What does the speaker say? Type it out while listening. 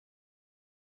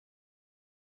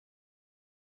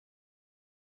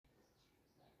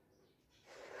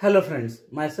Hello friends,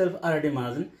 myself R.D.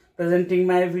 Mazen presenting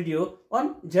my video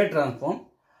on Z transform.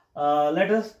 Let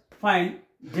us find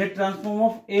Z transform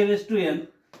of A raised to n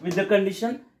with the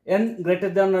condition n greater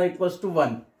than or equals to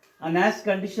 1. And as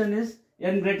condition is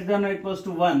n greater than or equals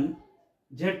to 1,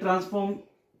 Z transform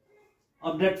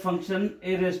of that function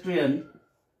A raised to n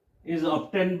is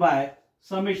obtained by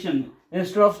summation.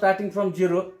 Instead of starting from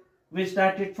 0, we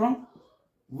start it from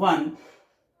 1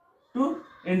 to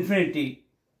infinity.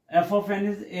 F of n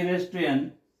is A raised to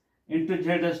n into Z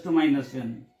raised to minus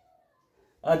n.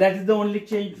 That is the only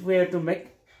change we have to make.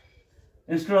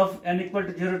 Instead of n equal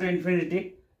to 0 to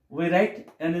infinity, we write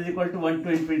n is equal to 1 to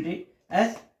infinity,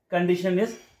 as condition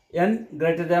is n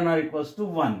greater than or equals to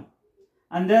 1.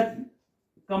 And then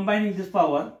combining this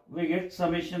power, we get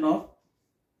summation of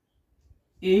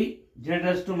e Z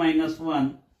raised to minus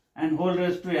 1 and whole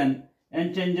raised to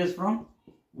n changes from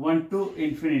 1 to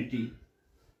infinity.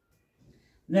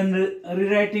 Then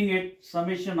rewriting it,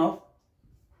 summation of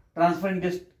transferring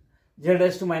this Z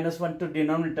raised to minus 1 to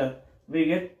denominator, we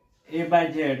get a by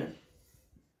z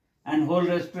and whole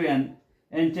raised to n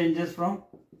changes from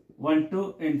 1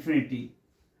 to infinity.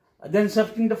 Then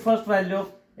substituting the first value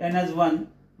of n as 1,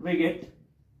 we get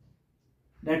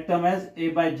that term as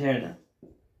a by z.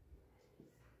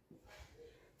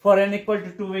 For n equal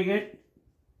to 2, we get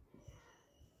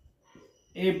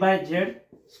a by z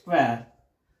square.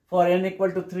 For n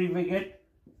equal to 3, we get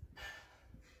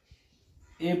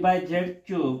a by z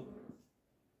cube,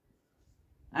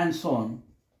 and so on.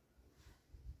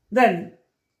 Then,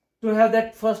 to have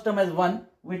that first term as 1,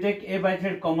 we take a by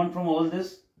z common from all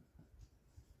this.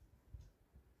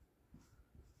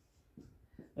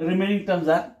 Remaining terms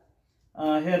are,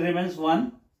 here remains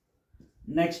 1,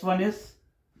 next one is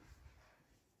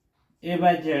a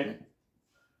by z,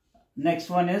 next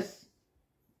one is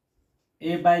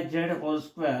a by z whole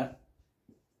square,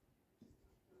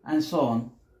 and so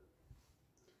on.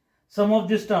 Sum of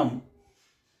this term,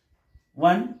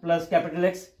 1 plus capital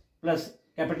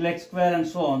X square and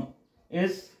so on,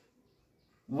 is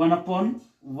 1 upon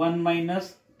 1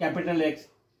 minus capital X,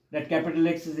 that capital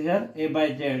X is here a by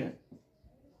z,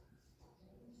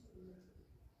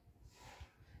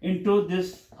 into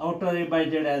this outer a by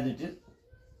z as it is,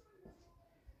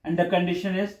 and the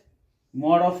condition is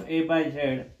mod of a by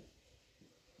z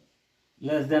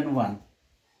less than 1.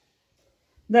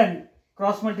 Then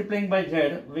cross multiplying by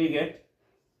z, we get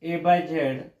a by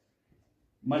z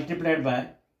multiplied by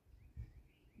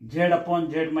z upon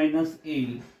z minus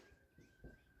e,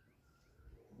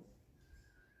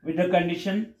 with the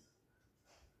condition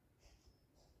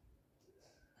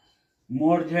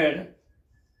mod z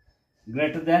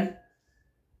greater than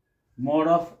mod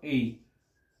of e.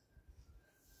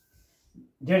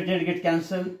 Z get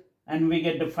cancelled and we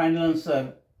get the final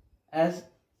answer as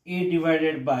a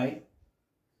divided by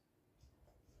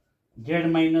z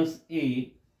minus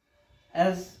a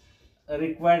as a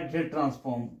required Z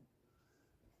transform.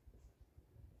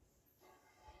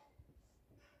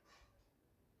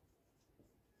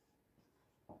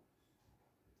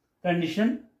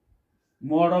 Condition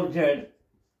mod of z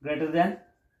greater than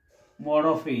mod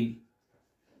of a.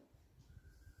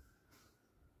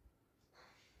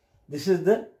 This is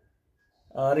the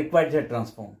required Z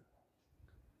transform.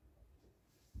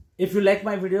 If you like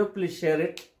my video, please share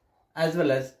it as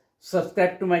well as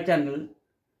subscribe to my channel,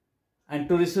 and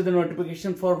to receive the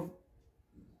notification for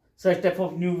such type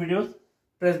of new videos,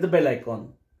 press the bell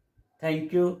icon.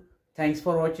 Thank you. Thanks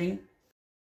for watching.